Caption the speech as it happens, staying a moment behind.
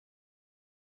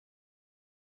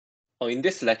In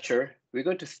this lecture, we're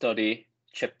going to study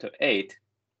Chapter 8,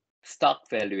 Stock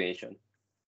Valuation.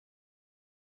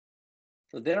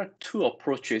 So there are two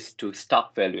approaches to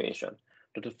stock valuation.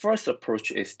 The first approach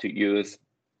is to use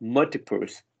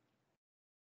multiples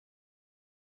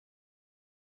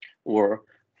or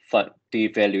the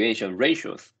valuation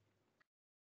ratios.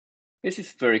 This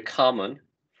is very common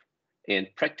in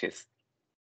practice.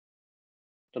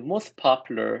 The most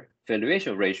popular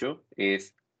valuation ratio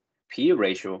is P/E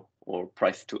ratio or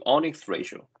price to earnings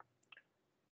ratio.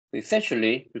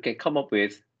 Essentially, you can come up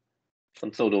with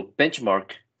some sort of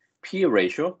benchmark P/E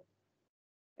ratio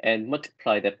and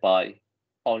multiply that by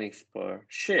earnings per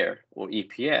share or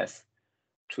EPS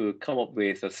to come up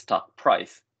with a stock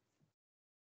price.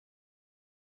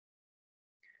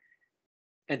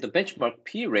 And the benchmark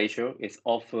P/E ratio is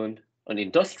often an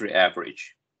industry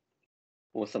average,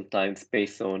 or sometimes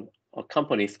based on a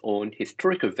company's own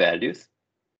historical values.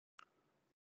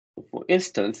 For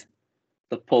instance,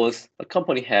 suppose a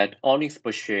company had earnings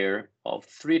per share of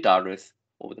 $3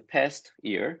 over the past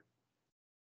year,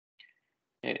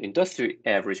 and industry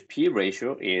average P/E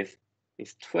ratio is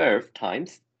 12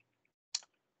 times.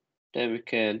 Then we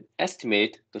can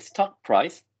estimate the stock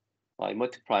price by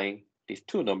multiplying these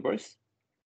two numbers.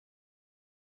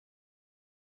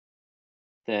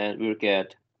 Then we'll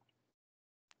get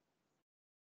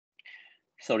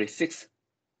 $36.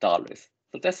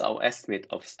 So that's our estimate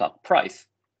of stock price.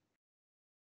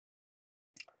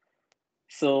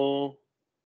 So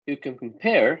you can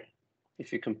compare,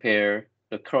 if you compare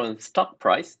the current stock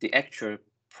price, the actual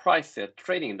price they're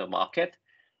trading in the market,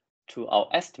 to our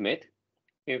estimate.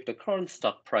 If the current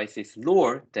stock price is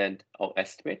lower than our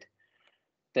estimate,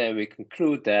 then we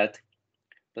conclude that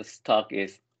the stock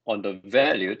is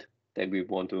undervalued, then we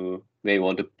may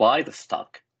want to buy the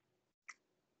stock.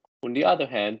 On the other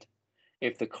hand,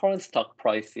 if the current stock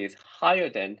price is higher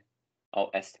than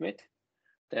our estimate,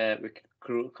 then we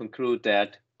can conclude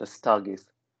that the stock is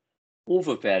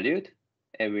overvalued,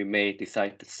 and we may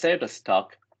decide to sell the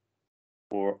stock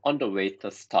or underweight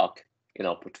the stock in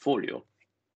our portfolio.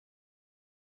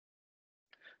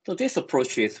 So this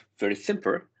approach is very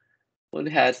simple, but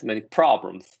it has many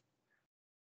problems.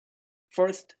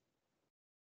 First,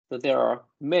 there are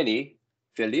many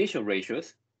valuation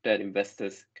ratios that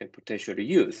investors can potentially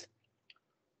use.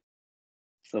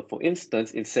 So for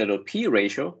instance, instead of P/E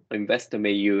ratio, an investor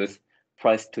may use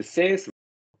price to sales.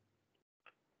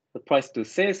 The price to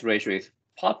sales ratio is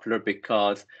popular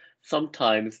because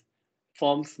sometimes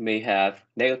firms may have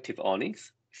negative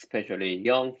earnings, especially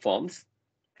young firms.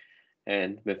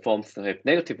 And when firms have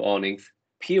negative earnings,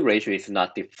 P/E ratio is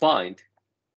not defined.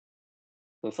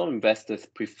 So some investors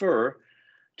prefer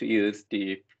to use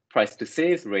the price to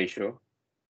sales ratio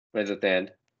rather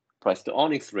than price to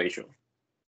earnings ratio.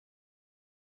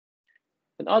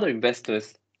 And other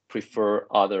investors prefer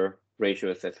other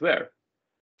ratios as well.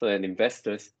 So then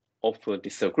investors often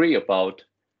disagree about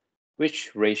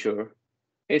which ratio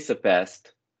is the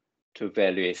best to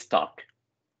value a stock.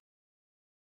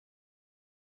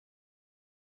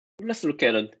 Let's look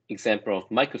at an example of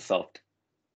Microsoft.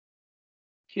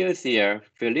 Here's the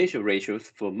valuation ratios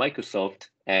for Microsoft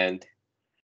and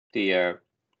the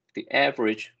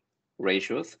average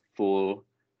ratios for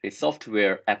the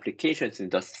software applications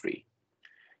industry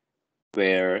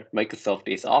where Microsoft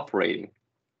is operating.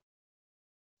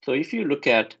 So if you look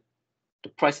at the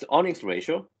price to earnings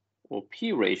ratio or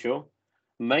P/E ratio,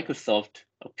 Microsoft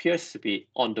appears to be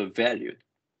undervalued.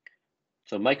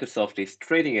 So Microsoft is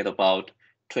trading at about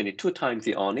 22 times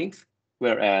the earnings,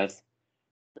 whereas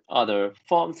other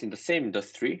firms in the same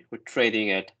industry were trading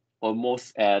at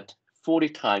almost at 40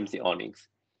 times the earnings.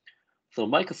 So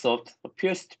Microsoft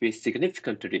appears to be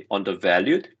significantly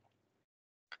undervalued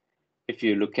if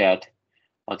you look at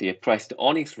the price to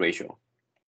earnings ratio.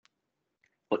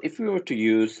 But if we were to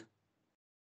use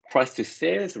price to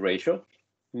sales ratio,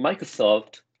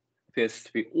 Microsoft appears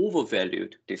to be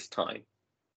overvalued this time.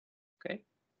 Okay,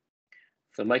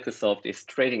 so Microsoft is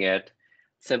trading at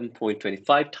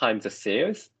 7.25 times the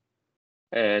sales,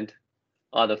 and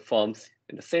other firms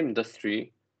in the same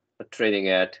industry are trading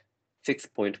at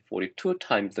 6.42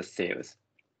 times the sales.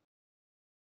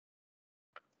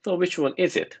 So which one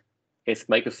is it? Is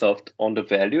Microsoft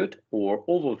undervalued or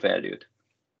overvalued?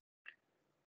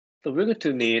 So we're going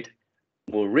to need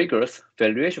more rigorous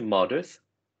valuation models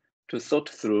to sort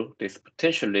through these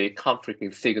potentially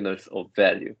conflicting signals of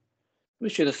value,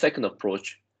 which is the second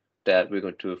approach that we're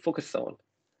going to focus on.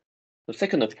 The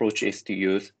second approach is to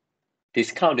use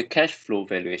discounted cash flow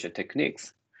valuation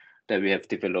techniques that we have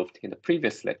developed in the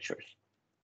previous lectures.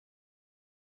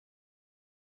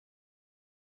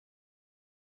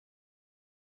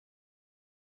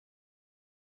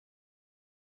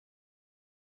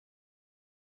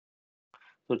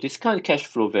 So discounted cash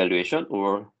flow valuation,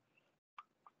 or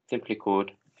simply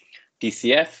called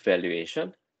DCF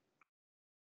valuation,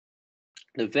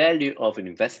 the value of an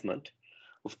investment,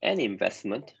 of any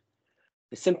investment,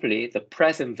 is simply the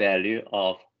present value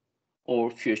of all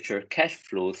future cash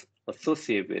flows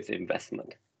associated with the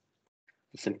investment.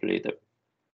 Simply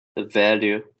the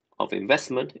value of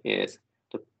investment is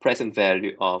the present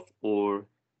value of all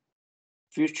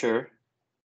future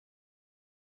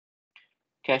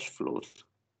cash flows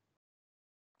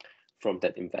from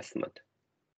that investment.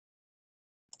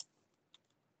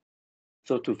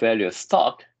 So to value a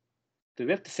stock, we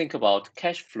have to think about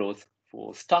cash flows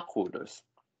for stockholders.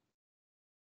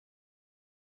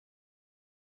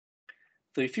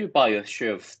 So if you buy a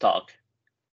share of stock,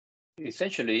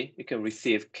 essentially you can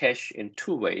receive cash in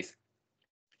two ways.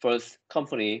 First,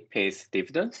 company pays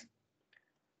dividends,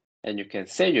 and you can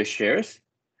sell your shares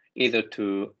either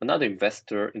to another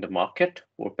investor in the market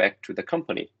or back to the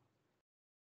company.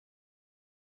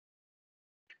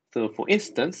 So for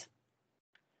instance,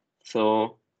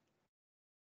 suppose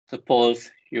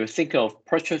you're thinking of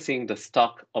purchasing the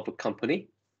stock of a company,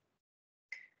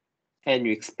 and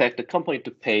you expect the company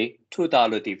to pay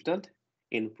 $2 dividend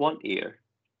in 1 year.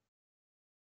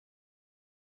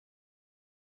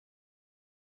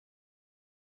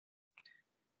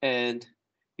 And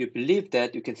you believe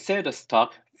that you can sell the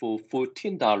stock for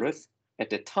 $14 at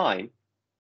the time.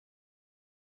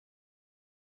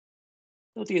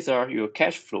 So these are your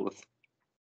cash flows.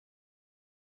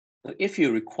 If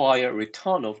you require a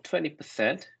return of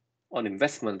 20% on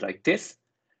investment like this,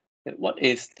 then what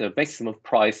is the maximum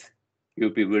price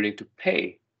you'll be willing to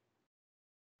pay?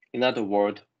 In other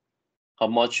words, how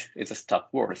much is a stock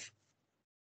worth?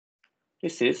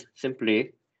 This is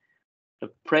simply the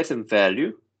present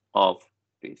value of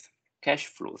these cash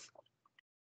flows.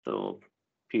 So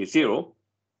P0,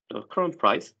 the current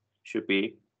price, should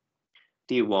be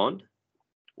D1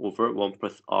 over 1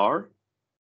 plus R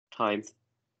times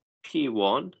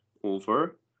P1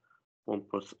 over 1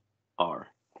 plus R.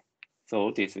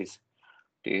 So this is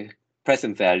the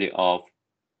present value of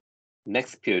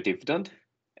next period dividend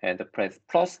and the price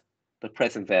plus the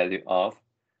present value of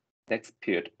next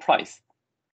period price.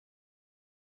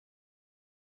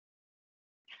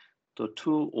 So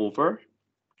 2 over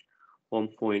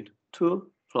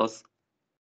 1.2 plus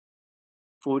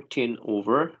 14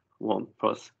 over 1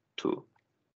 plus 2.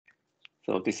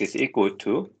 So this is equal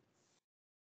to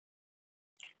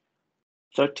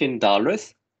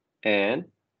 $13.33.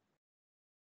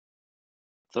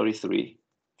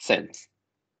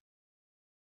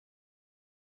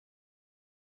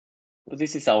 So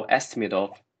this is our estimate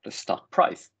of the stock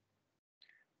price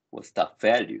or stock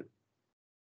value.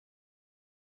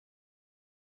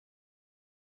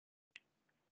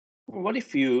 What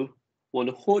if you want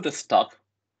to hold a stock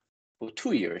for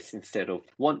 2 years instead of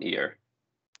 1 year?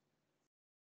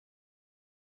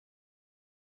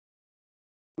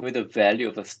 Will the value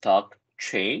of the stock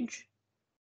change?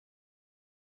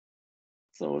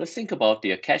 So let's think about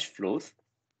their cash flows.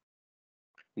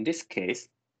 In this case,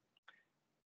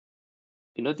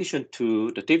 in addition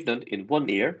to the dividend in 1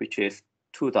 year, which is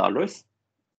 $2,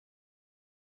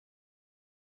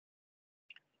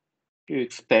 you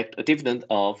expect a dividend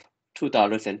of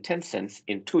 $2.10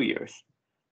 in 2 years.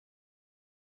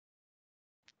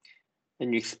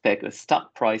 And you expect a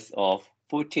stock price of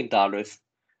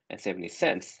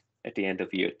 $14.70 at the end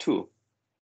of year 2.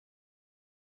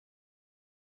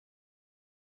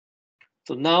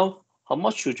 So now, how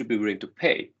much should you be willing to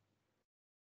pay?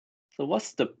 So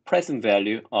what's the present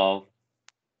value of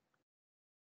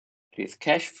these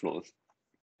cash flows?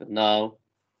 So now,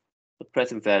 the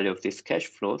present value of these cash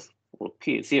flows, or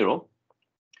P0,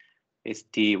 is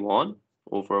D1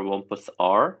 over 1 plus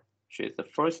R, which is the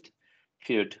first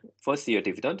year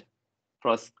dividend,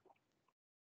 plus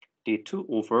D2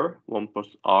 over 1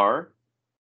 plus R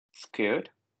squared,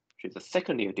 which is the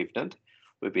second year dividend,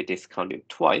 will be discounted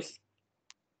twice,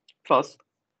 plus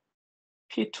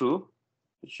P2,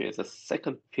 which is the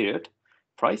second period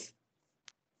price,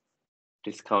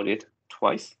 discounted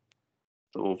twice,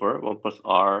 so over 1 plus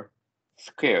R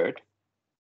squared.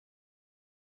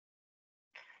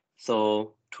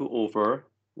 So 2 over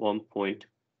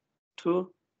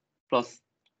 1.2 plus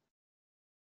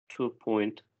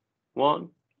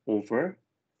 2.1 over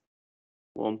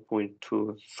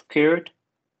 1.2 squared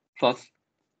plus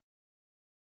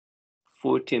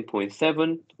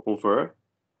 14.7 over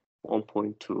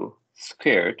 1.2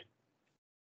 squared.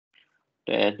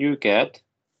 Then you get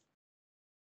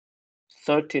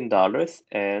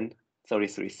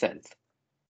 $13.33.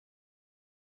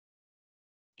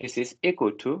 This is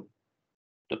equal to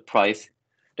the price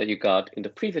that you got in the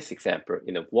previous example,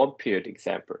 in a 1-period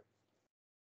example.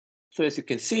 So as you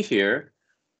can see here,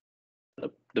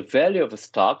 the value of a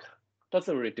stock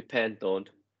doesn't really depend on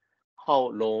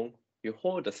how long you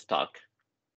hold the stock.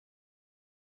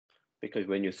 Because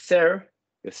when you sell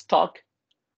your stock,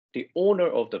 the owner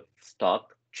of the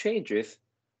stock changes,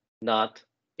 not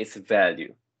its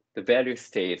value. The value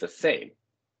stays the same.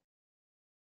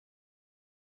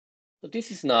 So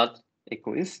this is not a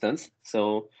coincidence.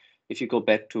 So if you go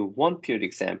back to 1-period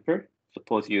example,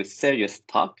 suppose you sell your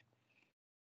stock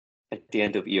at the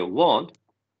end of year 1,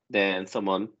 then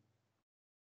someone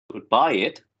would buy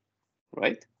it,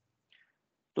 right?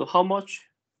 So how much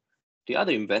the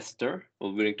other investor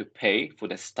was willing to pay for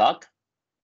the stock,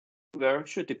 well,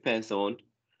 should depends on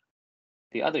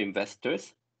the other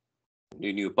investors,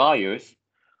 the new buyers,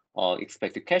 or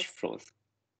expected cash flows.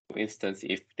 For instance,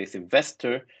 if this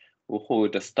investor will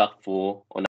hold the stock for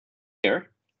another year,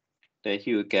 then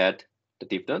he will get the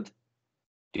dividend,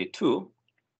 D2,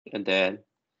 and then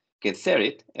can sell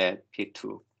it at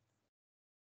P2.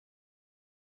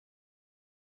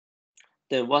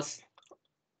 Then what's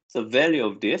the value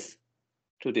of this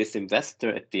to this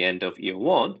investor at the end of year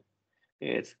 1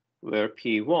 is where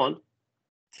P1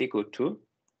 is equal to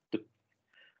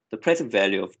the present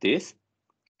value of this,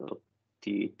 so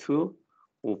D2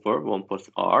 over 1 plus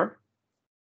R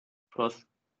plus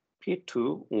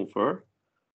P2 over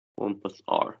 1 plus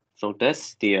R. So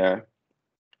that's the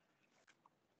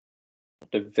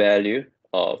value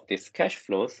of this cash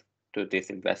flows to this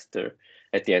investor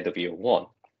at the end of year 1.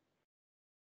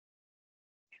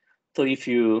 So if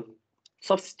you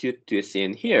substitute this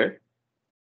in here,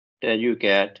 then you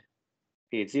get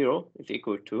P0 is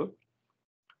equal to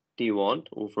D1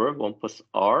 over 1 plus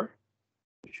R,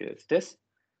 which is this,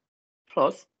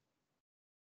 plus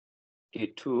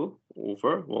D2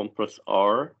 over 1 plus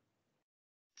R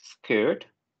squared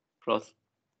plus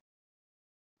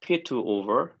P2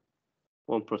 over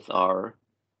 1 plus R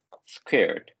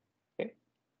squared, okay?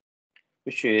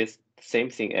 Which is the same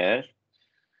thing as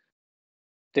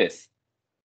this.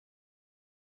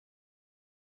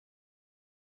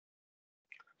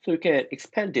 So you can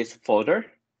expand this further.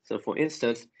 So for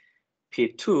instance,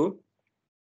 P2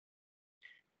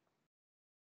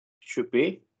 should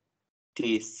be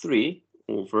D3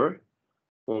 over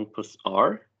 1 plus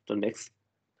R, the next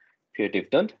period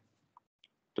dividend,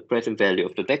 the present value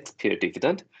of the next period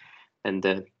dividend, and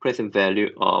the present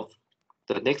value of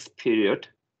the next period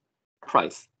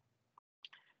price.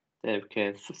 Then we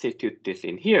can substitute this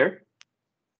in here.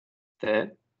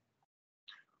 Then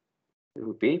it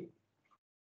will be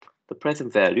the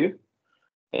present value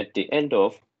at the end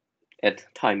of, at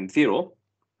time 0,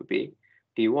 will be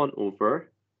D1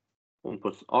 over 1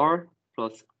 plus R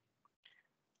plus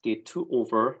D2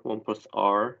 over 1 plus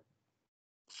R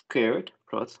squared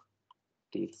plus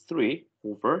D3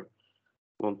 over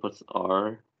 1 plus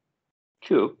R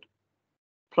cubed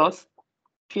plus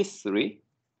P3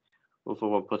 over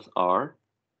 1 plus R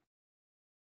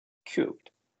cubed.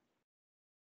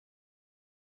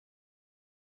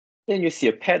 Then you see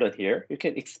a pattern here. You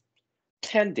can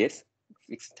extend this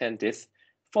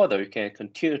further. You can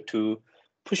continue to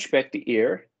push back the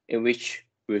year in which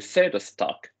we'll sell the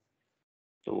stock.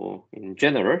 So in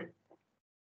general,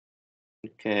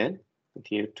 you can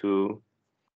continue to,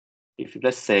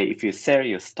 let's say if you sell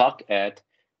your stock at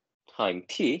time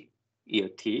T, year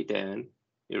T, then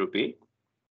it will be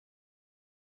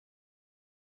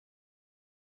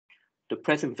the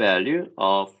present value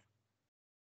of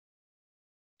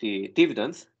the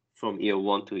dividends from year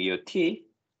 1 to year T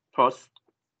plus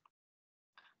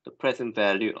the present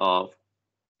value of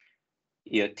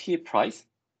year T price.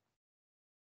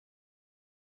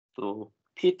 So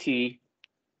PT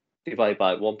divided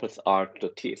by 1 plus R to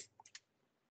the T.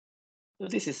 So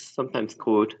this is sometimes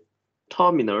called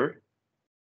terminal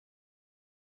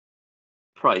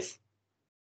price.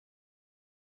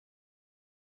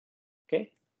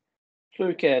 Okay, so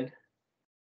you can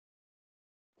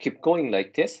keep going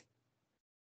like this.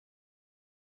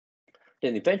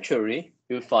 Then eventually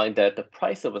you'll find that the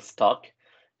price of a stock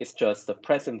is just the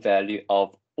present value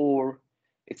of all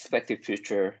expected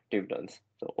future dividends.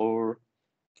 So all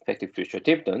expected future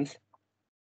dividends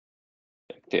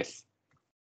like this.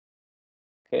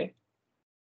 Okay.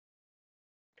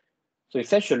 So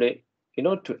essentially, in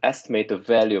order to estimate the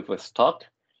value of a stock,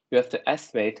 you have to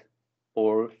estimate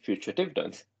all future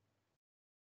dividends.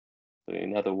 So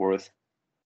in other words,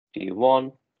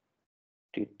 D1,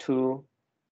 D2,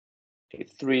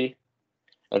 D3,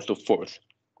 and so forth.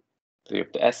 So you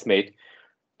have to estimate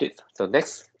this. So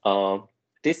next,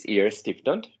 this year's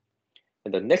dividend,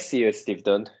 and the next year's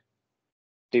dividend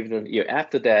year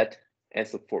after that, and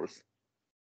so forth.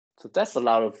 So that's a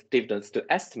lot of dividends to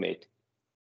estimate.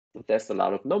 So that's a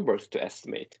lot of numbers to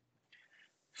estimate.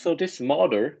 So this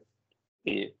model,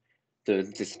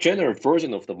 this general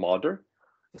version of the model,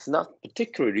 is not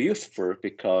particularly useful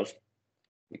because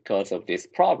of this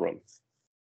problem.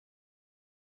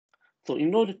 So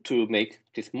in order to make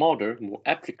this model more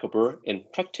applicable in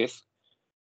practice,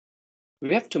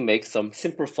 we have to make some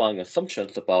simplifying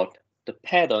assumptions about the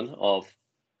pattern of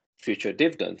future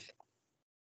dividends.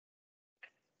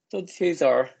 So these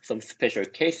are some special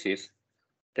cases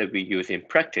that we use in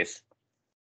practice.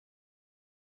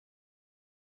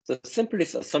 The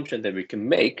simplest assumption that we can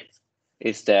make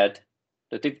is that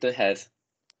the dividend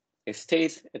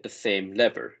stays at the same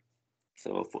level.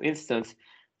 So for instance,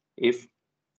 if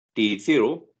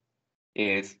D0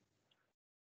 is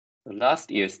the last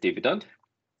year's dividend,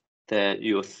 then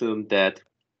you assume that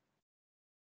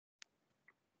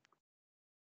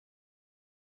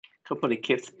company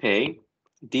keeps paying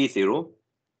D0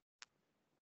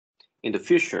 in the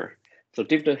future. So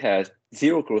dividend has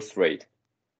 0 growth rate.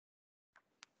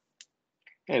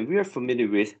 And we are familiar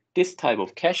with this type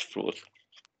of cash flows.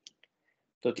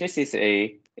 So this is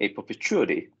a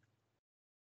perpetuity.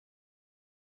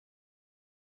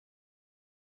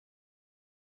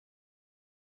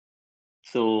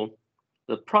 So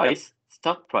the price,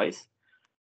 stock price,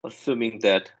 assuming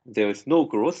that there is no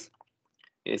growth,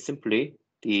 is simply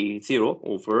D0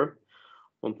 over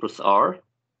 1 plus R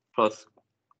plus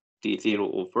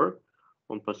D0 over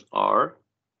 1 plus R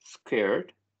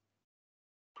squared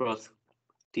plus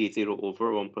D0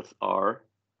 over 1 plus R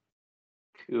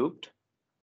cubed,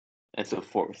 and so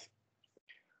forth.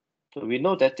 So we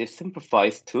know that this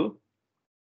simplifies to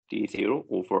D0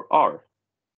 over R.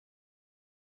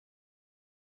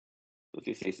 So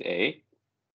this is a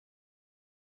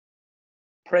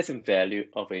present value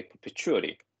of a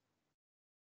perpetuity.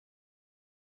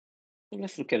 So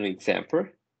let's look at an example.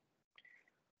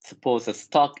 Suppose a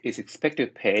stock is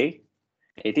expected to pay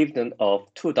a dividend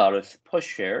of $2 per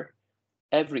share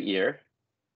every year,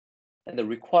 and the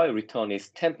required return is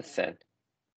 10%.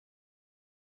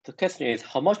 The question is,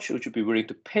 how much would you be willing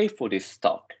to pay for this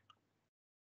stock?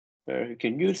 Well, you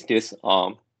can use this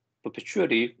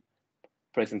perpetuity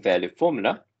present value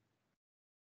formula.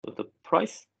 So the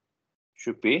price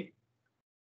should be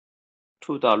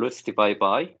 $2 divided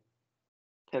by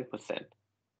 10%.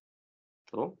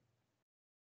 So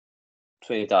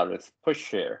 $20 per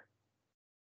share.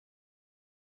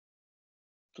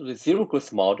 So the zero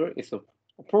growth model is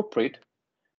appropriate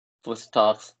for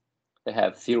stocks that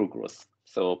have zero growth.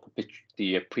 So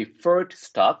the preferred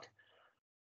stock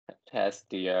has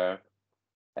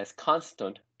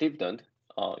constant dividend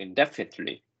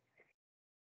indefinitely.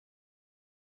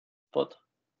 But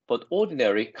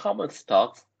ordinary common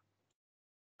stocks,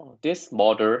 this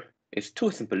model is too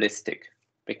simplistic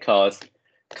because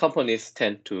companies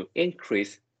tend to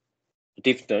increase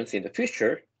dividends in the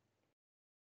future,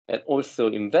 and also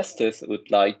investors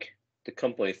would like the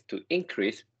companies to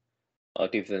increase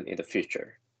dividend in the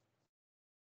future.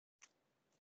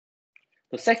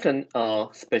 The second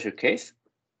special case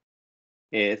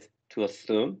is to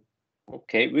assume,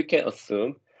 okay, we can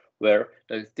assume where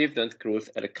the dividend grows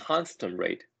at a constant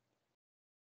rate,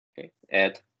 okay,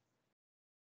 at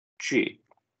G.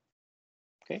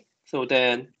 Okay, so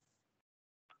then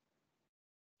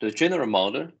the general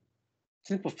model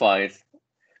simplifies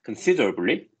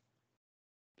considerably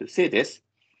to see this.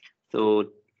 So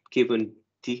given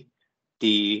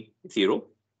D0,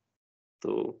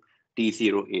 so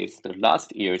D0 is the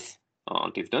last year's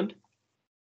dividend,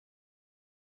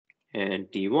 and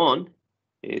D1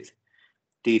 is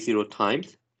D0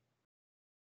 times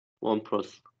 1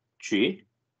 plus G,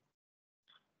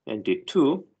 and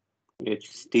D2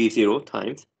 is D0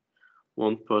 times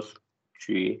 1 plus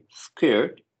G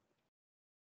squared,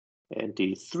 and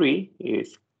D3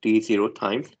 is D0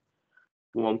 times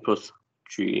 1 plus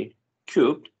G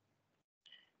cubed,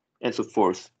 and so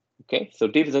forth. Okay, so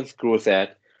dividends grows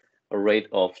at a rate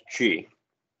of G.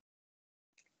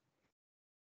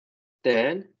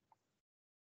 Then,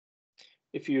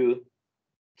 if you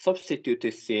substitute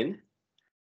this in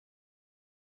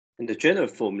the general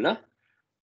formula,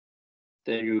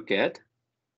 then you get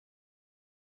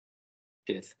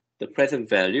this. The present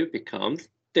value becomes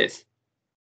this.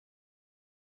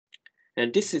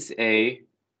 And this is a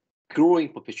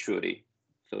growing perpetuity.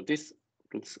 So this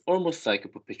looks almost like a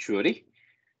perpetuity,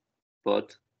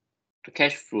 but the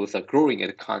cash flows are growing at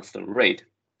a constant rate.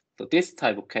 So this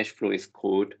type of cash flow is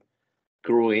called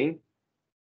growing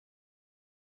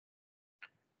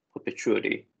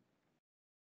perpetuity.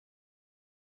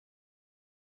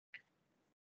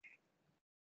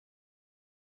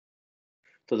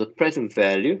 So the present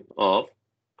value of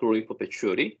growing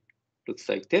perpetuity looks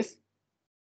like this.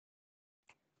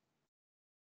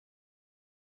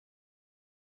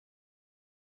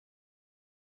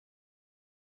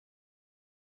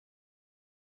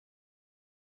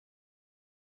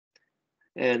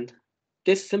 And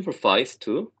this simplifies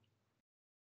to,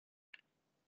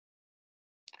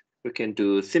 we can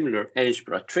do similar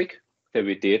algebra trick that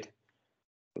we did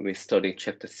when we studied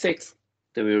chapter 6,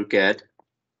 then we will get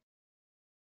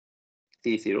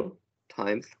d0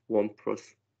 times 1 plus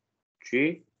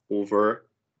g over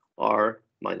r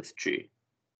minus g.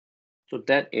 So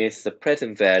that is the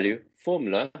present value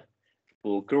formula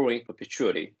for growing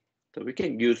perpetuity. So we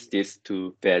can use this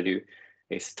to value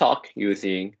a stock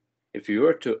using, if we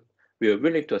are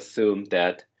willing to assume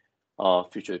that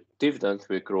future dividends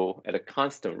will grow at a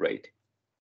constant rate.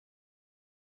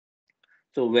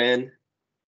 So when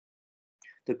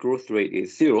the growth rate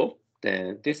is 0,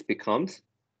 then this becomes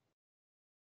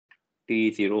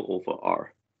d0 over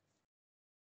r.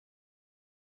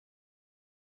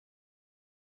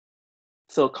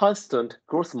 So constant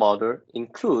growth model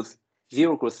includes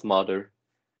zero growth model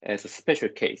as a special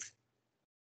case.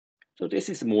 So this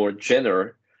is more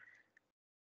general.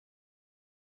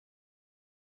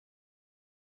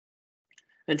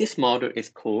 And this model is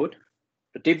called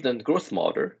the dividend growth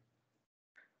model.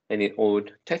 And in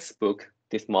old textbook,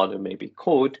 this model may be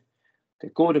called the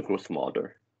golden growth model.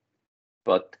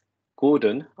 But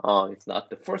Gordon is not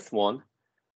the first one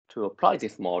to apply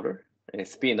this model, and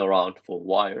it's been around for a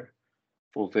while,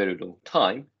 for a very long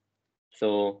time.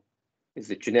 So it's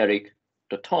a generic,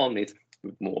 the term is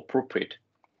more appropriate.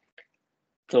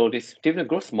 So this dividend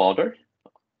growth model,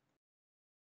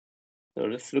 so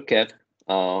let's look at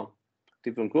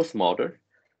dividend growth model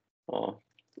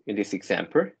in this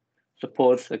example.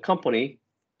 Suppose a company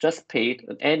just paid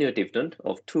an annual dividend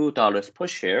of $2 per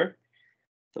share.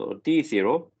 So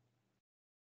D0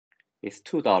 is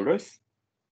 $2,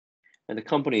 and the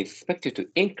company is expected to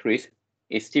increase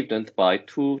its dividend by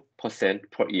 2%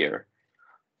 per year.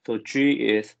 So G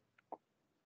is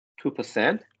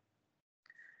 2%.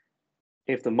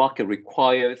 If the market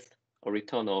requires a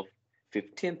return of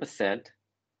 15%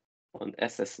 on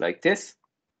assets like this,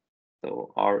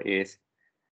 so R is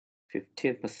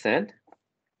 15%.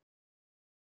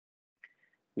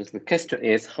 The question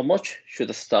is, how much should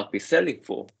the stock be selling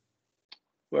for?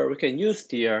 Well, we can use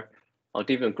the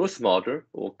dividend growth model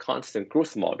or constant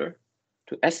growth model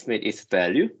to estimate its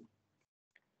value.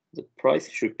 The price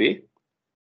should be,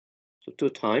 so 2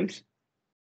 times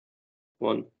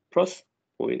 1 plus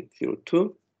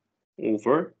 0.02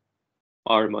 over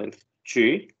R minus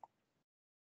G.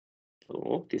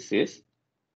 So this is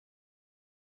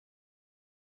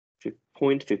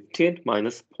 0.15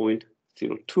 minus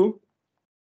 0.02.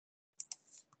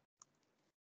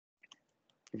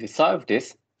 If you solve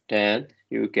this, then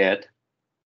you get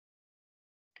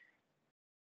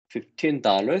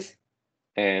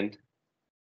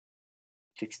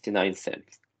 $15.69.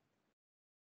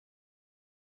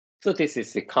 So this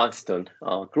is the constant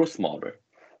growth model.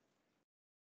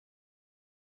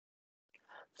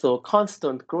 So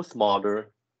constant growth model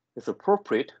is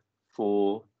appropriate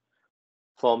for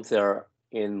firms that are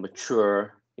in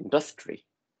mature industry,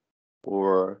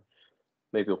 or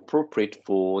maybe appropriate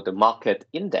for the market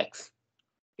index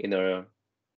in a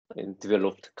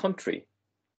developed country.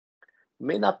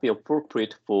 May not be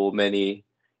appropriate for many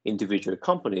individual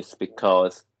companies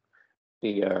because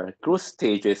their growth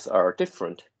stages are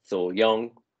different. So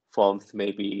young firms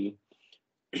may be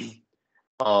paying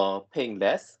out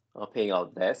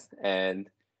less and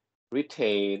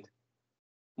retain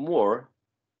more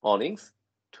earnings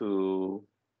to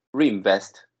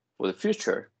reinvest for the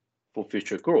future, for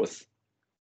future growth.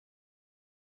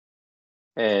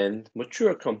 And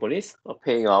mature companies are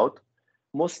paying out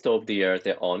most of their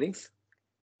earnings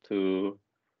to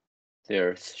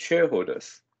their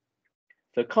shareholders.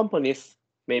 The companies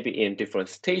may be in different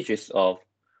stages of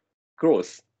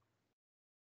growth.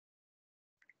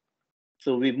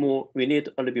 So we need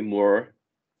a little bit more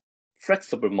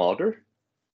flexible model.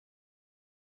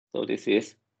 So this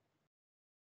is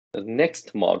the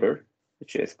next model,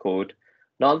 which is called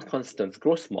non-constant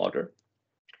growth model.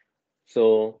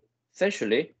 So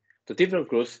essentially, the dividend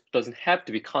growth doesn't have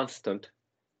to be constant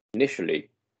initially,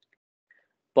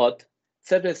 but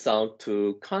settles down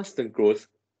to constant growth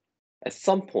at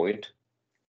some point.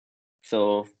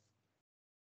 So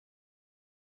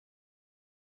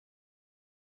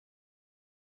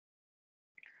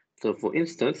for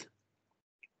instance,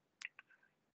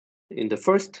 in the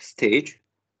first stage,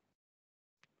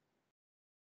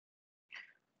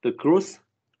 the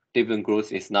dividend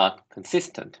growth is not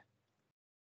consistent.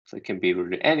 So it can be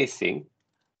really anything,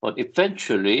 but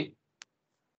eventually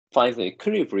finds an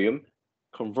equilibrium,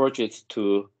 converges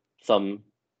to some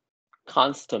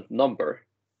constant number,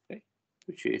 okay,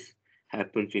 which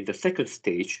happens in the second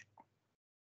stage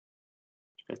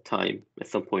at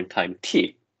some point time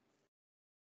t.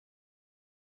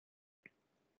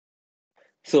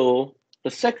 So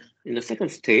in the second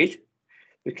stage,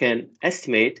 we can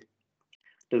estimate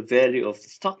the value of the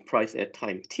stock price at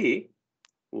time t,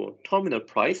 or terminal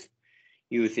price,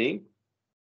 using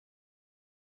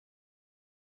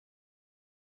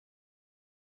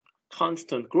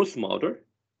constant growth model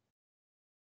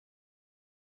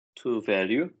to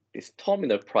value this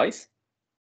terminal price,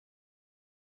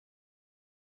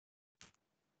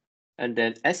 and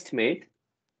then estimate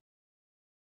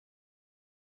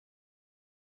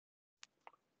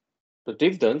the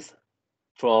dividends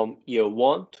from year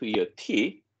 1 to year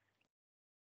t,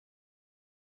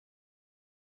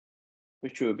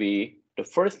 which will be the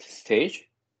first stage.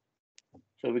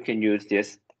 So we can use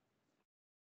this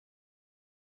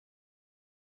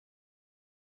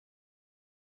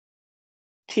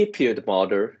T-period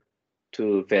model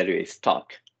to value a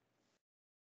stock.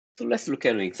 So let's look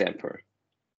at an example.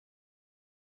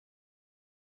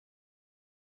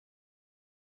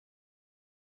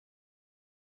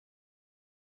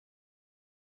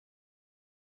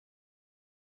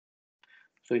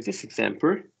 So in this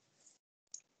example,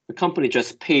 the company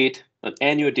just paid an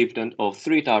annual dividend of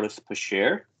 $3 per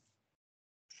share.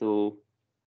 So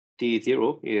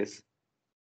D0 is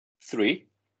 3.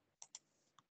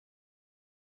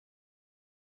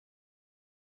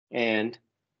 And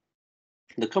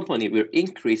the company will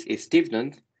increase its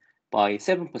dividend by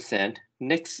 7%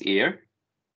 next year.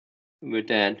 It will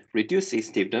then reduce its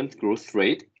dividend growth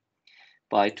rate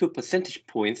by 2 percentage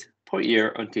points per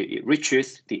year until it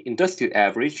reaches the industrial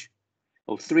average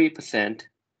of 3%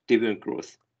 dividend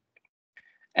growth,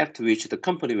 after which the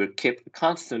company will keep a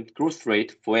constant growth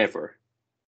rate forever.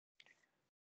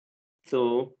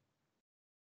 So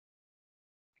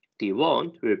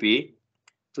D1 will be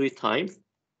 3 times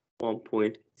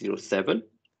 1.07,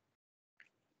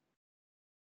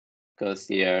 because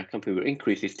the company will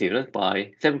increase its dividend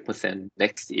by 7%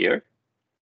 next year.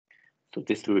 So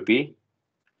this will be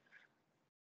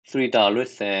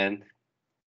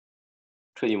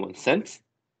 $3.21.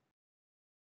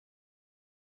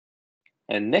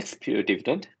 And next period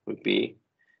dividend would be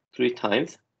 3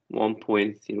 times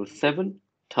 1.07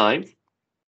 times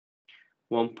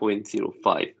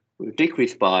 1.05. Will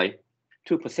decrease by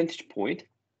 2 percentage points.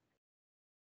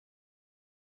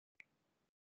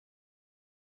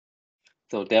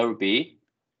 So there will be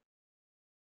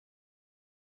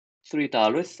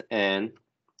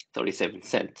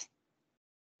 $3.37.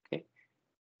 Okay,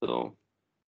 so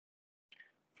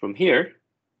from here,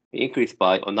 we increase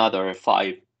by another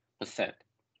 5%.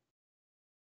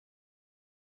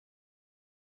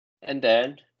 And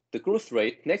then the growth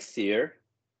rate next year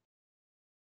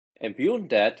and beyond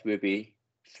that will be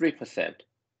 3%.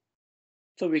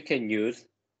 So we can use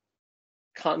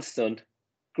constant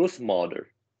growth model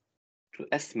to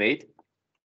estimate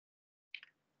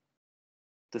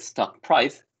the stock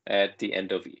price at the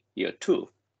end of year 2.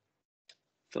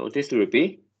 So this will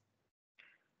be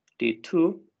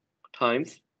D2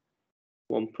 times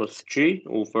 1 plus G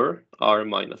over R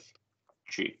minus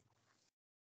G.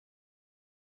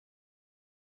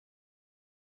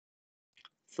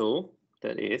 So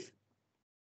that is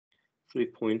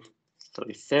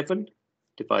 3.37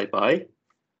 divided by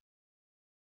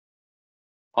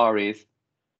R is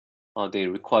the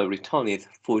required return is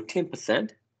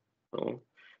 14%. So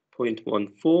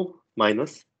 0.14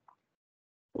 minus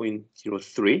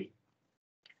 0.03.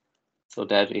 So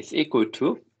that is equal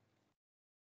to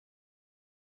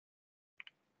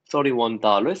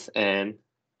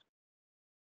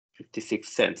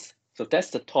 $31.56. So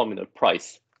that's the terminal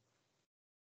price.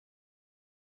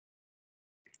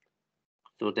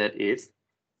 So that is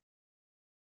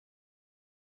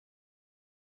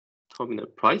terminal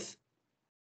price.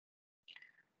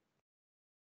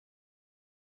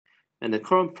 And the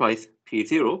current price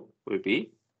P0 will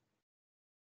be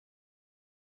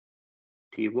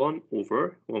D1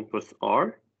 over 1 plus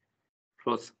R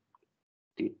plus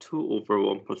D2 over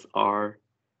 1 plus R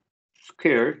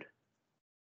squared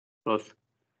plus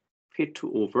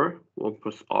P2 over 1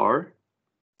 plus R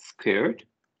squared.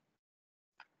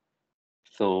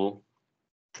 So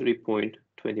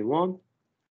 3.21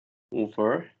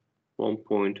 over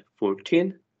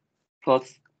 1.14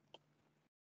 plus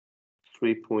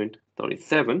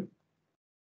 3.37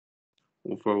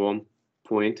 over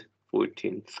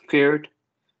 1.14 squared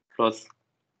plus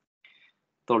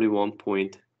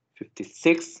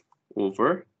 31.56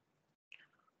 over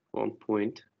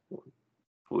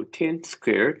 1.14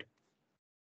 squared.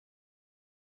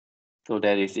 So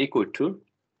that is equal to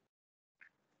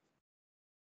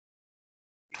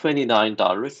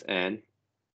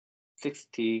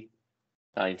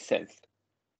 $29.69.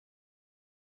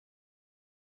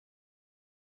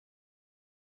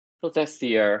 So that's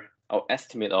our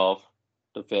estimate of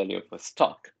the value of a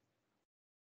stock.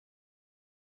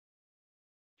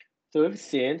 So we've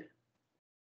seen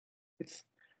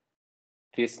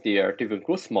this dividend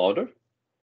growth model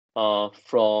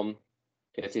from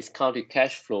the discounted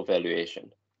cash flow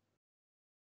valuation.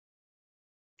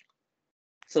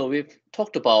 So we've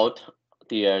talked about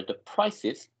the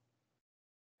prices,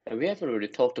 and we haven't really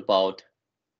talked about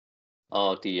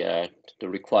the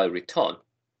required return.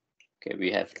 Okay,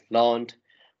 we have learned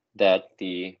that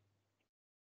the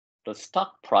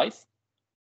stock price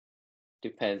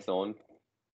depends on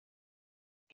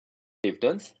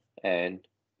dividends and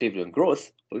dividend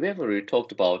growth, but we haven't really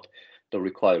talked about the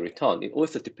required return. It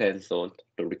also depends on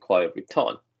the required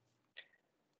return.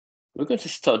 We're going to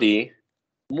study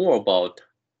more about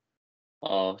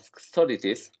study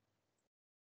this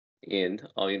in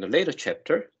a later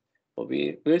chapter, but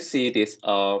we will see this.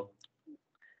 We'll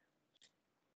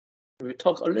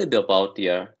talk a little bit about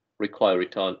the required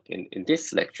return in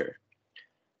this lecture.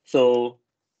 So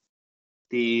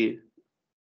using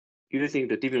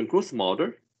the dividend growth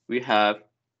model, we have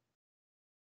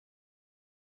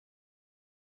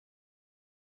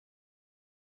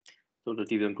so the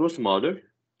dividend growth model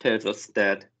tells us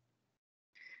that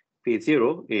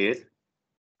P0 is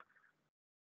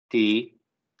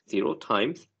D0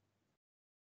 times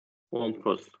 1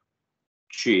 plus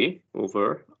G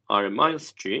over R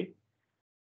minus G.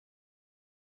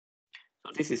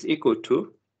 So this is equal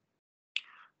to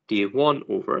D1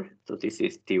 over, so this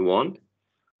is D1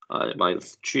 R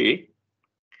minus G.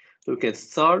 So we can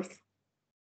solve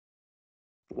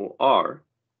for R,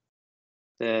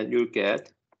 then you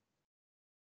get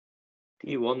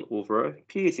D1 over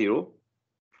P0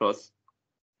 plus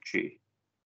G.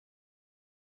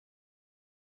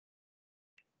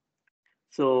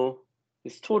 So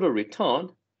this total return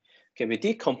can be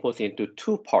decomposed into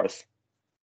two parts: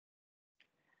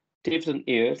 dividend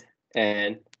yield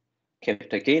and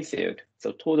capital gains yield.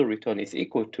 So total return is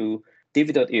equal to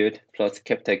dividend yield plus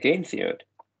capital gains yield.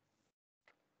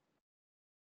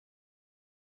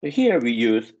 So here we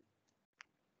use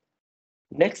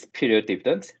next period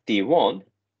dividend, D1,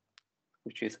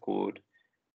 which is called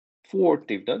forward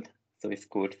dividend. So it's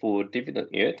called forward dividend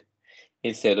yield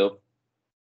instead of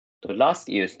the last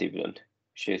year's dividend,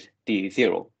 which is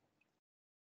D0.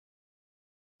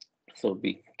 So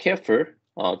be careful,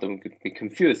 don't be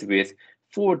confused with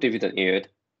forward dividend yield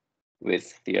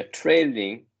with the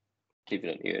trailing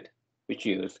dividend yield, which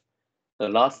is the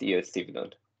last year's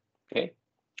dividend. Okay,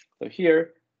 so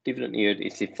here dividend yield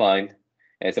is defined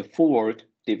as a forward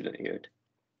dividend yield.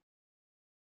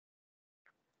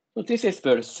 So this is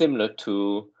very similar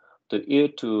to the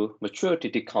yield to maturity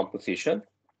decomposition.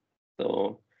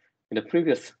 So in the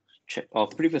previous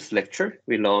lecture,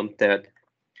 we learned that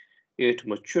yield to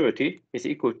maturity is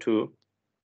equal to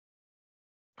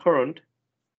current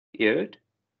yield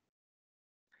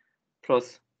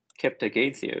plus capital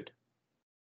gains yield.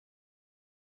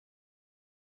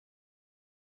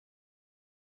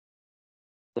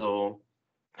 So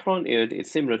current yield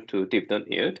is similar to dividend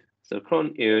yield. So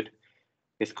current yield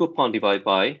is coupon divided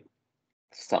by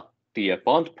the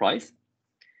bond price,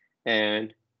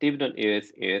 and dividend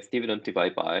is dividend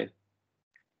divided by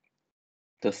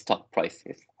the stock price.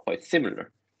 It's quite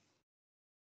similar.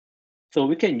 So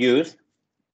we can use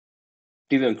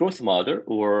dividend growth model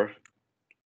or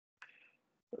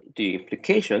the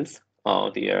implications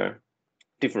of the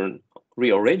different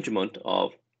rearrangement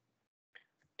of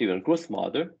dividend growth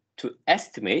model to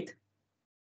estimate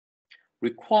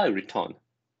required return.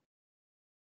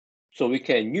 So we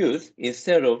can use,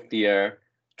 instead of the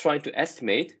trying to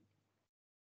estimate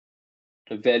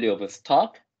the value of a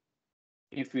stock,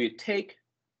 if we take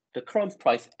the current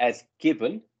price as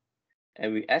given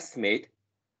and we estimate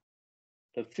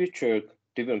the future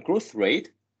dividend growth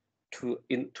rate to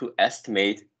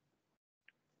estimate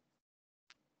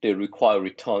the required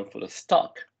return for the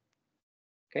stock.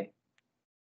 Okay,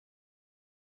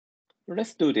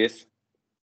 let's do this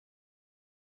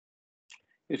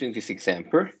using this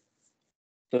example.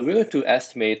 So we're going to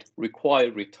estimate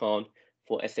required return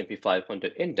for S&P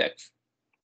 500 index.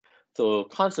 So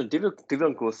constant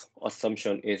dividend growth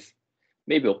assumption is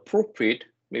maybe appropriate,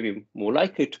 maybe more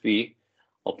likely to be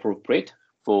appropriate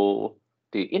for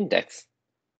the index,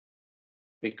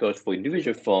 because for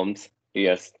individual firms,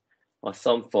 yes,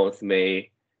 some firms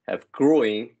may have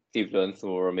growing dividends,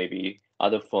 or maybe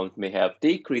other funds may have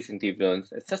decreasing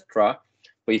dividends, etc.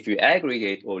 But if you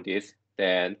aggregate all this,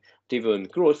 then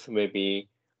dividend growth will be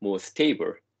more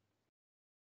stable.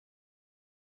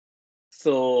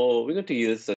 So we're going to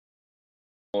use the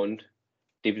fund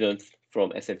dividends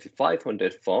from S&P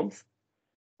 500 firms,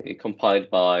 compiled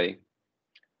by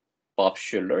Bob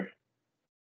Shiller,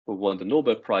 who won the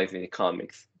Nobel Prize in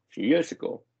Economics a few years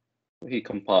ago. He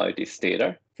compiled this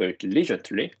data very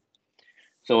diligently.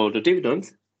 So the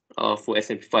dividends for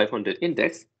S&P 500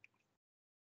 index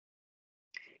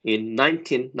in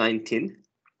 1919,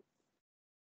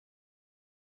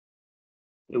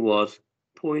 it was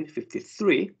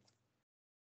 0.53,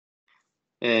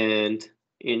 and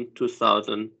in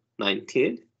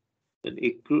 2019,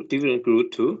 dividend grew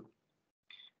to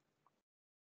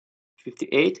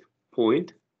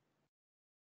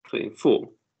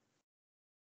 58.24.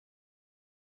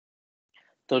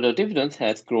 So the dividends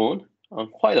has grown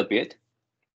quite a bit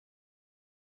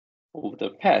over the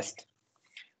past.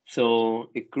 So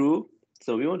it grew.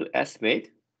 So we want to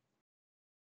estimate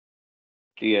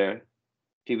the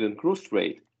dividend growth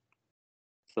rate.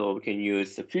 So we can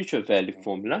use the future value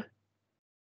formula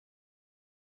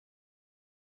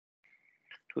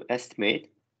to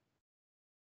estimate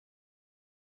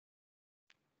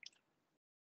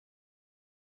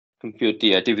compute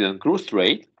the dividend growth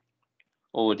rate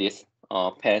over this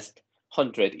past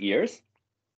 100 years.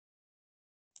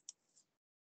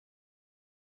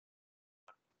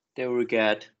 Then we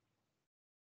get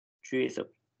G is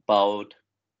about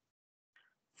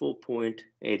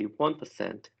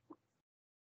 4.81%.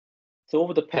 So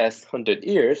over the past 100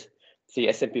 years, the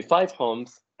S&P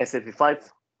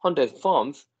 500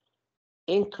 firms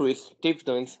increased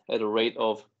dividends at a rate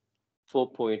of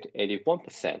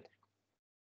 4.81%.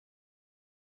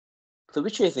 So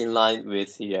which is in line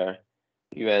with the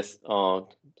US the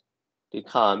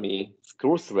economy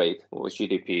growth rate, or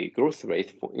GDP growth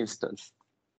rate, for instance.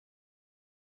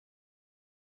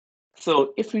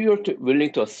 So if you're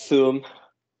willing to assume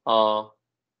that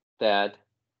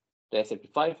the S&P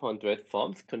 500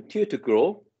 firms continue to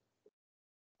grow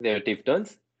their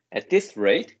dividends at this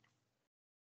rate,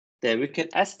 then we can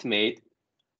estimate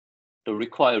the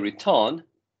required return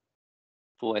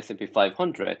for S&P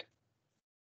 500.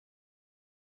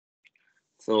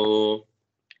 So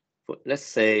let's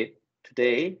say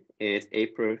today is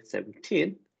April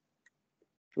 17,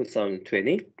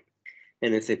 2020,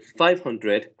 and S&P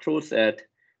 500 closed at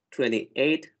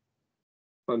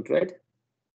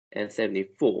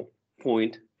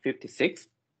 2,874.56.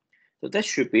 So that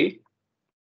should be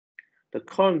the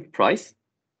current price.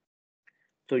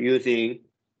 So using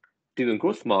dividend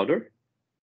growth model,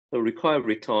 the required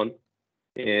return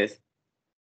is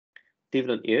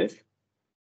dividend yield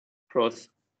plus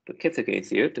the capital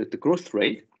gains yield, the growth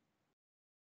rate.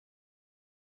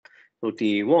 So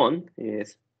D1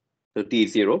 is the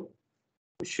D0,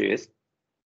 which is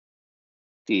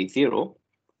D0,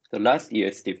 the last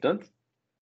year's dividend,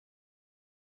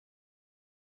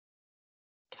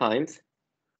 times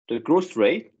the growth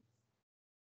rate,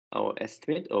 our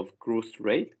estimate of growth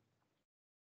rate.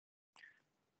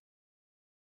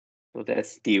 So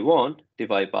that's D1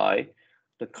 divided by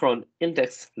the current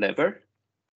index level,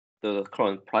 the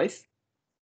current price,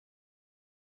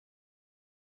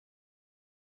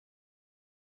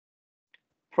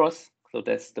 plus, so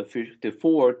that's the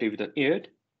forward dividend yield,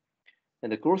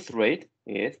 and the growth rate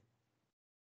is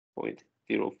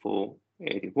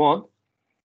 0.0481.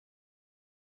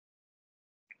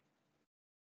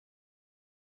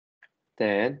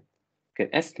 Then you can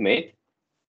estimate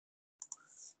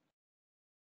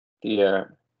the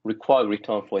required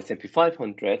return for S&P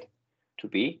 500 to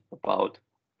be about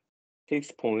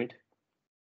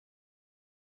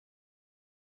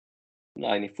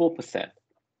 6.94%.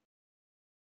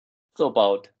 So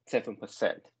about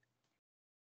 7%.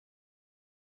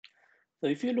 So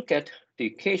if you look at the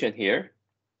equation here,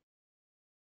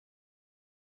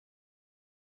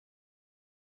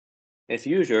 as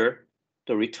usual,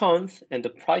 the returns and the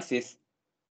prices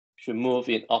should move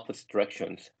in opposite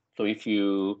directions. So if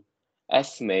you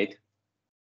estimate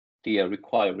the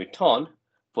required return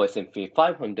for S&P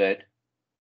 500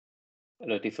 at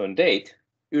a different date,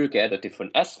 you'll get a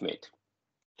different estimate.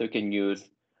 So you can use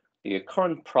the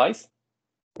current price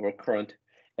or current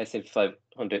S&P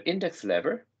 500 index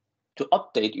level to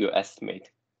update your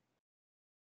estimate.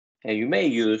 And you may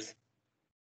use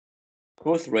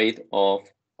growth rate of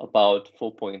about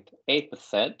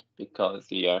 4.8% because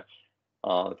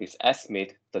this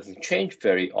estimate doesn't change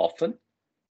very often.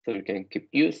 So you can keep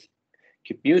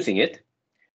using it,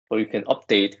 or you can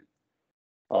update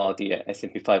the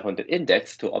S&P 500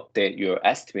 index to update your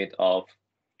estimate of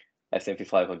S&P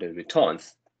 500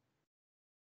 returns.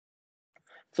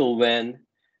 So when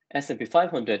S&P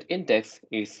 500 index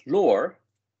is lower,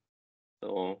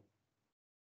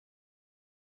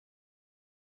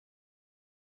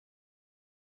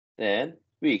 then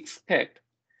we expect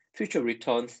future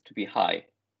returns to be high.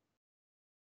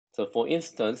 So for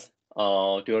instance,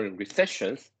 during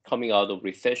recessions, coming out of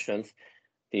recessions,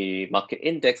 the market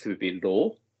index will be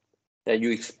low, then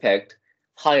you expect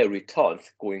higher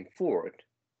returns going forward.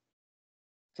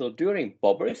 So during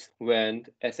bubbles, when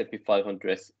S&P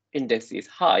 500 index is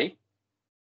high,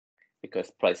 because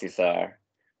prices are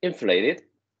inflated,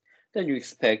 then you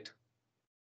expect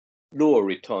lower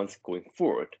returns going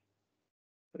forward.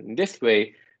 In this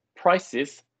way,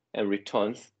 prices and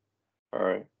returns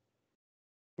are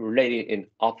related in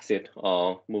opposite,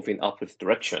 moving opposite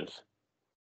directions,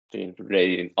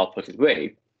 related in opposite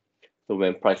way. So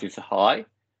when prices are high,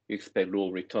 you expect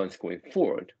lower returns going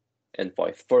forward, and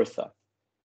vice versa.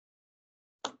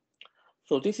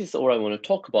 So this is all I want to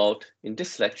talk about in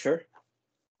this lecture.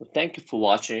 So thank you for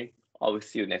watching. I will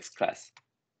see you next class.